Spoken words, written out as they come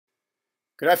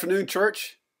Good afternoon,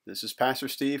 church. This is Pastor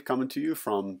Steve coming to you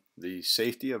from the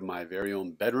safety of my very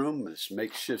own bedroom, this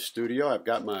makeshift studio. I've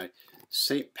got my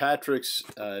St. Patrick's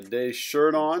Day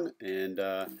shirt on, and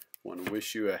want to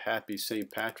wish you a happy St.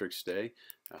 Patrick's Day.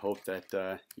 I hope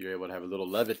that you're able to have a little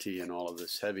levity in all of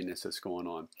this heaviness that's going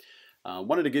on.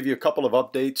 Wanted to give you a couple of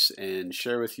updates and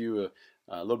share with you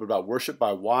a little bit about Worship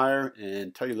by Wire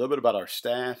and tell you a little bit about our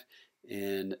staff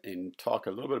and talk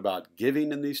a little bit about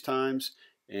giving in these times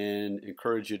and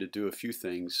encourage you to do a few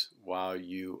things while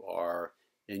you are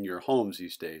in your homes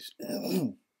these days.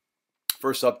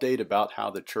 First update about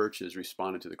how the church has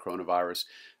responded to the coronavirus.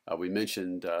 We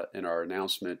mentioned in our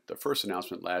announcement, the first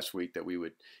announcement last week, that we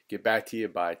would get back to you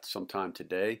by sometime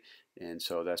today, and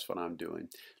so that's what I'm doing.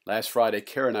 Last Friday,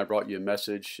 Karen and I brought you a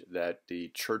message that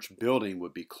the church building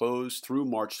would be closed through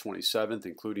March 27th,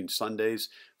 including Sundays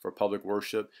for public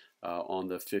worship on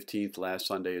the 15th, last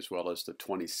Sunday, as well as the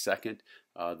 22nd,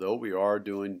 though we are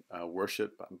doing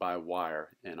worship by wire,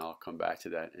 and I'll come back to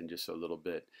that in just a little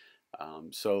bit.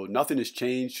 So nothing has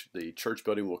changed. The church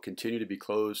building will continue to be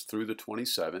closed through the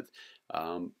 27th.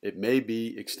 It may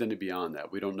be extended beyond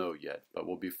that. We don't know yet, but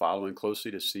we'll be following closely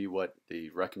to see what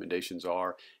the recommendations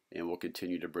are, and we'll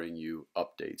continue to bring you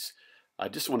updates. I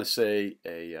just want to say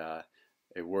a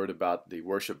word about the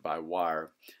worship by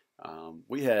wire.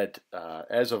 We had,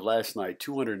 as of last night,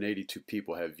 282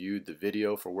 people have viewed the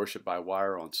video for Worship by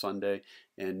Wire on Sunday,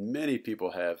 and many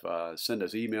people have sent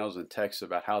us emails and texts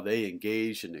about how they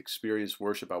engaged and experienced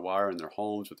Worship by Wire in their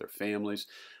homes with their families.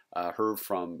 Heard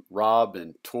from Rob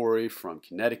and Tori from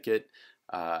Connecticut,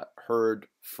 heard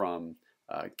from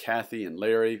Kathy and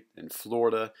Larry in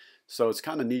Florida. So it's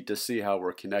kind of neat to see how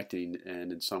we're connecting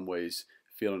and in some ways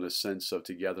feeling a sense of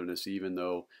togetherness, even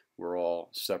though we're all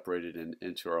separated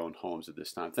into our own homes at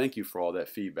this time. Thank you for all that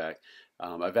feedback.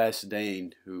 I've asked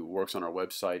Dane, who works on our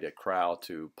website at Crowd,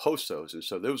 to post those, and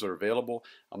so those are available.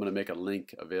 I'm going to make a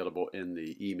link available in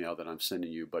the email that I'm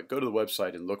sending you, but go to the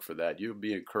website and look for that. You'll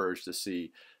be encouraged to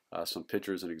see some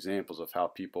pictures and examples of how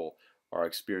people are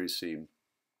experiencing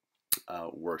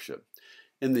worship.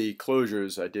 In the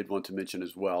closures, I did want to mention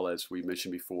as well, as we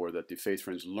mentioned before, that the Faith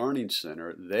Friends Learning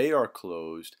Center, they are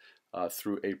closed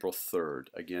through April 3rd.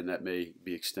 Again, that may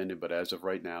be extended, but as of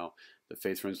right now, the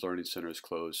Faith Friends Learning Center is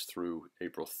closed through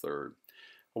April 3rd.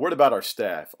 A word about our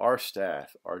staff. Our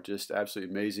staff are just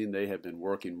absolutely amazing. They have been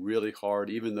working really hard,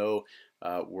 even though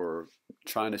we're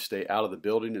trying to stay out of the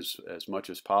building as much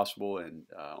as possible. And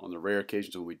on the rare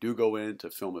occasions when we do go in to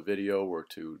film a video or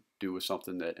to do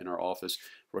something that in our office,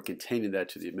 we're containing that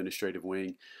to the administrative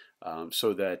wing.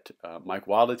 So that Mike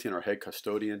Wadlington, our head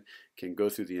custodian, can go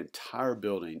through the entire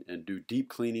building and do deep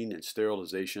cleaning and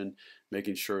sterilization,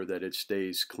 making sure that it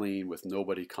stays clean with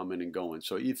nobody coming and going.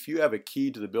 So if you have a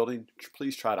key to the building,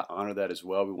 please try to honor that as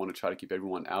well. We want to try to keep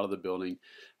everyone out of the building.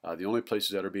 The only places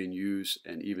that are being used,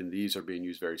 and even these are being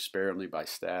used very sparingly by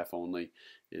staff only,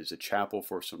 is a chapel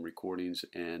for some recordings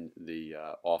and the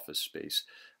office space.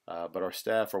 But our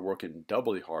staff are working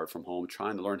doubly hard from home,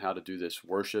 trying to learn how to do this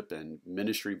worship and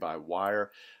ministry by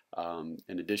wire.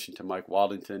 In addition to Mike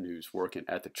Wadlington, who's working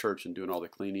at the church and doing all the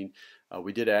cleaning,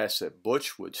 we did ask that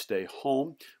Butch would stay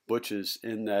home. Butch is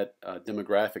in that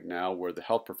demographic now where the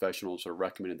health professionals are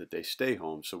recommending that they stay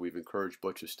home. So we've encouraged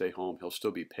Butch to stay home. He'll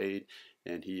still be paid,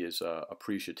 and he is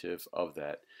appreciative of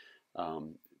that.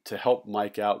 To help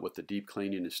Mike out with the deep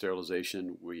cleaning and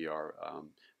sterilization, we are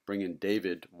bringing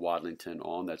David Wadlington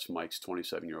on. That's Mike's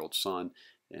 27-year-old son,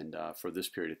 and for this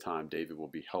period of time, David will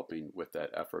be helping with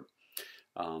that effort.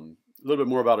 A little bit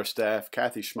more about our staff.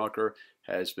 Kathy Schmucker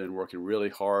has been working really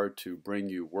hard to bring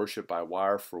you Worship by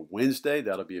Wire for Wednesday.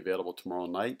 That'll be available tomorrow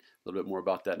night. A little bit more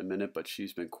about that in a minute, but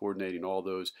she's been coordinating all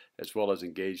those, as well as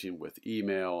engaging with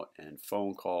email and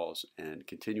phone calls and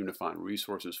continuing to find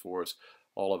resources for us.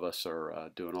 All of us are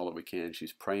doing all that we can.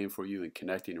 She's praying for you and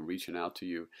connecting and reaching out to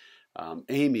you.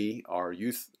 Amy, our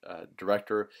youth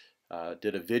director,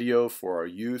 did a video for our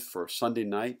youth for Sunday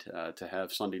night, to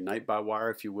have Sunday night by wire,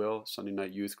 if you will, Sunday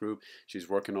night youth group. She's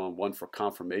working on one for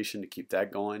confirmation to keep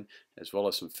that going, as well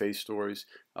as some faith stories.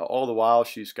 All the while,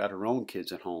 she's got her own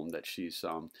kids at home that she's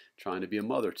trying to be a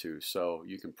mother to. So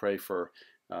you can pray for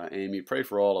Amy, pray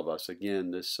for all of us.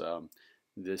 Again,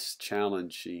 this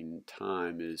challenging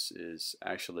time is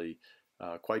actually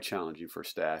quite challenging for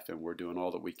staff, and we're doing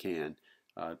all that we can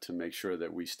to make sure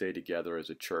that we stay together as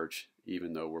a church,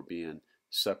 even though we're being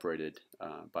separated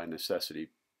by necessity.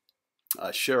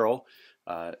 Cheryl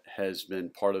has been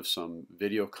part of some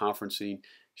video conferencing.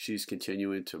 She's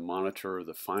continuing to monitor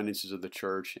the finances of the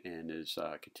church and is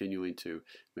continuing to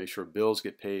make sure bills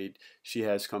get paid. She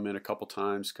has come in a couple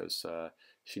times because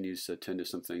she needs to attend to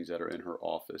some things that are in her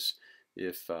office.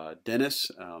 If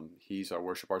Dennis, he's our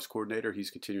worship arts coordinator,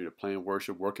 he's continuing to plan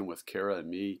worship, working with Kara and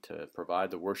me to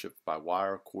provide the worship by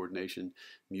wire, coordination,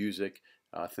 music,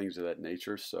 things of that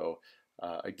nature. So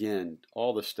again,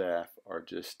 all the staff are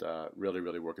just really,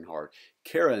 really working hard.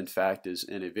 Kara, in fact, is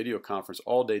in a video conference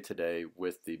all day today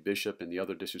with the bishop and the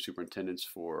other district superintendents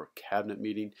for cabinet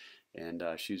meeting, and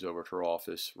she's over at her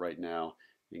office right now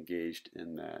engaged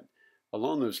in that.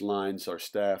 Along those lines, our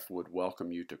staff would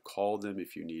welcome you to call them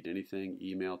if you need anything,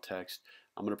 email, text.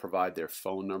 I'm going to provide their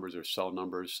phone numbers or cell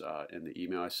numbers in the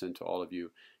email I send to all of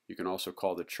you. You can also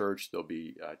call the church. They'll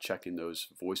be checking those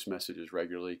voice messages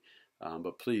regularly.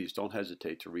 But please don't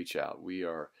hesitate to reach out. We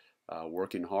are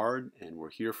working hard, and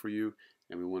we're here for you,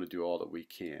 and we want to do all that we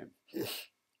can.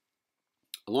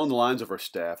 Along the lines of our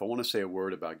staff, I want to say a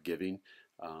word about giving.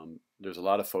 There's a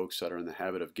lot of folks that are in the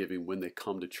habit of giving when they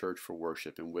come to church for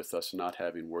worship, and with us not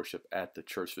having worship at the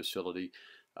church facility,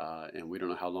 and we don't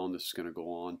know how long this is going to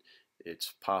go on,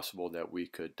 it's possible that we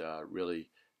could really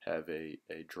have a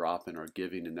drop in our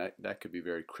giving, and that could be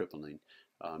very crippling.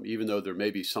 Even though there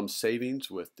may be some savings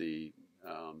with the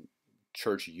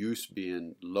church use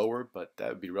being lower, but that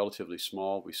would be relatively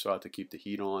small. We still have to keep the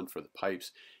heat on for the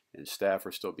pipes, and staff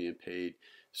are still being paid.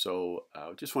 So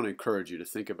I just want to encourage you to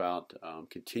think about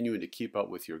continuing to keep up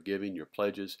with your giving, your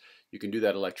pledges. You can do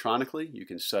that electronically. You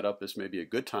can set up, this may be a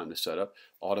good time to set up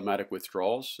automatic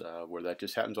withdrawals where that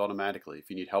just happens automatically. If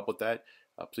you need help with that,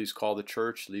 please call the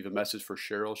church, leave a message for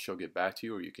Cheryl. She'll get back to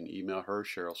you, or you can email her,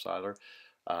 Cheryl Seiler.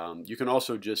 You can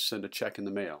also just send a check in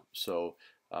the mail. So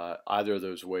either of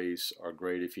those ways are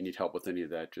great. If you need help with any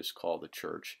of that, just call the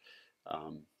church.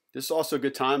 This is also a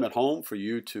good time at home for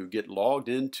you to get logged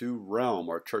into Realm,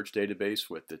 our church database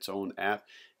with its own app.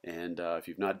 And if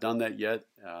you've not done that yet,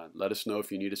 let us know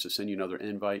if you need us to send you another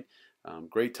invite.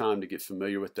 Great time to get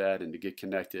familiar with that and to get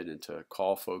connected and to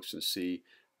call folks and see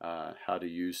how to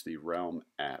use the Realm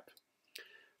app.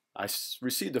 I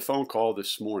received a phone call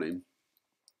this morning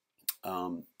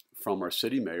from our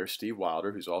city mayor, Steve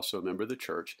Wilder, who's also a member of the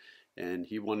church, and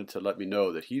he wanted to let me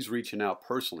know that he's reaching out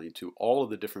personally to all of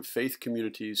the different faith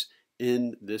communities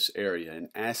in this area and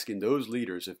asking those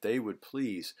leaders if they would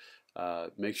please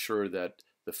make sure that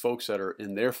the folks that are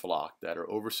in their flock that are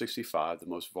over 65, the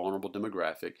most vulnerable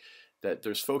demographic, that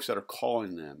there's folks that are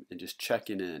calling them and just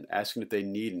checking in, asking if they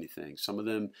need anything. Some of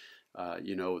them,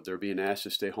 they're being asked to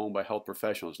stay home by health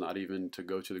professionals, not even to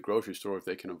go to the grocery store if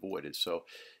they can avoid it. So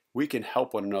we can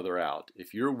help one another out.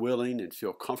 If you're willing and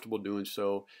feel comfortable doing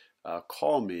so,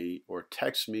 call me or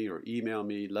text me or email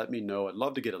me. Let me know. I'd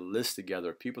love to get a list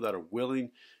together of people that are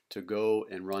willing to go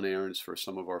and run errands for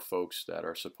some of our folks that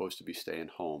are supposed to be staying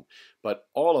home. But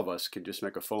all of us can just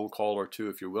make a phone call or two.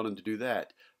 If you're willing to do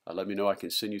that, let me know. I can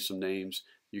send you some names.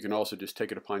 You can also just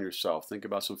take it upon yourself. Think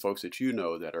about some folks that you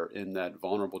know that are in that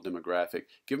vulnerable demographic.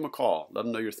 Give them a call. Let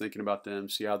them know you're thinking about them.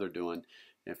 See how they're doing,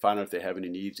 and find out if they have any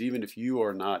needs. Even if you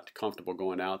are not comfortable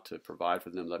going out to provide for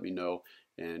them, let me know,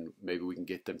 and maybe we can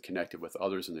get them connected with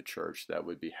others in the church that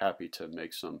would be happy to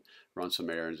run some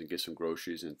errands and get some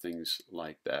groceries and things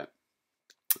like that.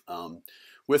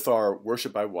 With our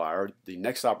Worship by Wire, the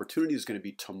next opportunity is going to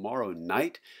be tomorrow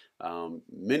night.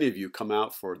 Many of you come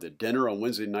out for the dinner on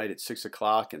Wednesday night at 6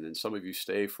 o'clock, and then some of you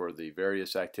stay for the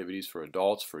various activities for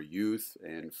adults, for youth,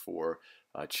 and for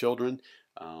children.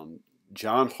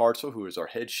 John Hartzell, who is our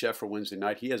head chef for Wednesday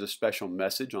night, he has a special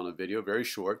message on a video, very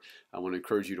short. I want to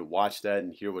encourage you to watch that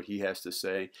and hear what he has to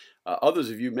say. Others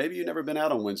of you, maybe you've never been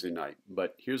out on Wednesday night,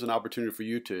 but here's an opportunity for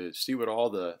you to see what all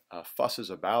the fuss is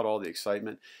about, all the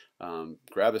excitement.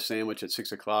 Grab a sandwich at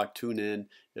 6 o'clock, tune in.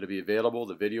 It'll be available.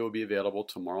 The video will be available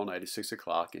tomorrow night at 6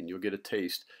 o'clock, and you'll get a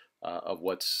taste of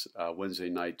what's Wednesday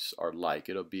nights are like.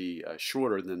 It'll be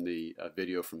shorter than the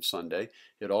video from Sunday.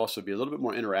 It'll also be a little bit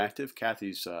more interactive.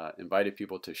 Kathy's invited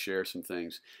people to share some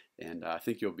things, and I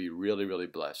think you'll be really, really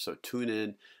blessed. So tune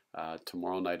in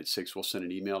tomorrow night at 6. We'll send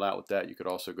an email out with that. You could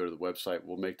also go to the website.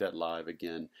 We'll make that live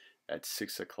again at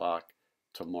 6 o'clock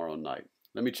tomorrow night.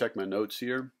 Let me check my notes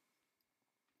here.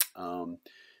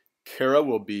 Kara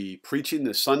will be preaching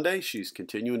this Sunday. She's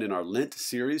continuing in our Lent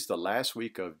series, the last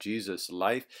week of Jesus'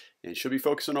 life, and she'll be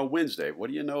focusing on Wednesday.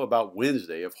 What do you know about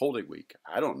Wednesday of Holy Week?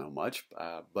 I don't know much,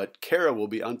 but Kara will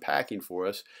be unpacking for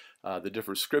us the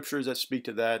different scriptures that speak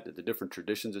to that, the different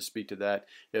traditions that speak to that.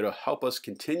 It'll help us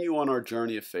continue on our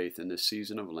journey of faith in this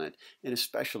season of Lent, and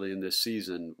especially in this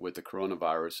season with the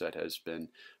coronavirus that has been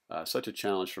such a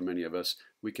challenge for many of us,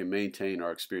 we can maintain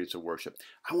our experience of worship.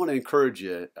 I want to encourage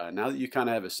you, now that you kind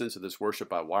of have a sense of this worship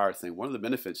by wire thing, one of the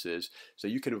benefits is so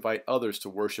you can invite others to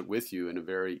worship with you in a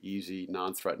very easy,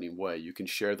 non-threatening way. You can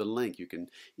share the link. You can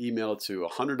email it to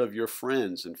 100 of your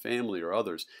friends and family or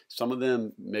others. Some of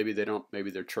them, maybe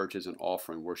their church isn't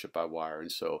offering worship by wire,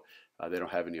 and so they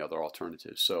don't have any other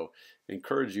alternatives. So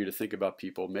encourage you to think about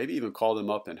people, maybe even call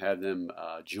them up and have them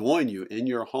join you in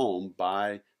your home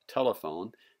by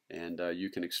telephone, and you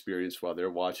can experience while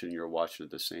they're watching, you're watching at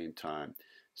the same time.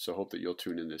 So hope that you'll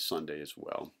tune in this Sunday as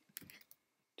well.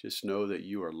 Just know that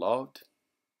you are loved.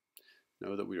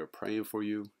 Know that we are praying for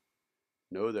you.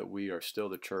 Know that we are still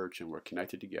the church and we're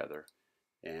connected together.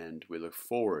 And we look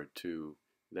forward to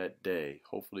that day,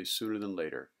 hopefully sooner than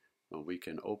later, when we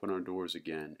can open our doors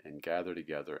again and gather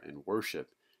together and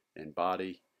worship in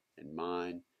body and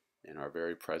mind and our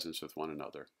very presence with one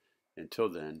another. Until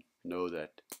then, know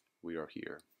that we are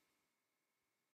here.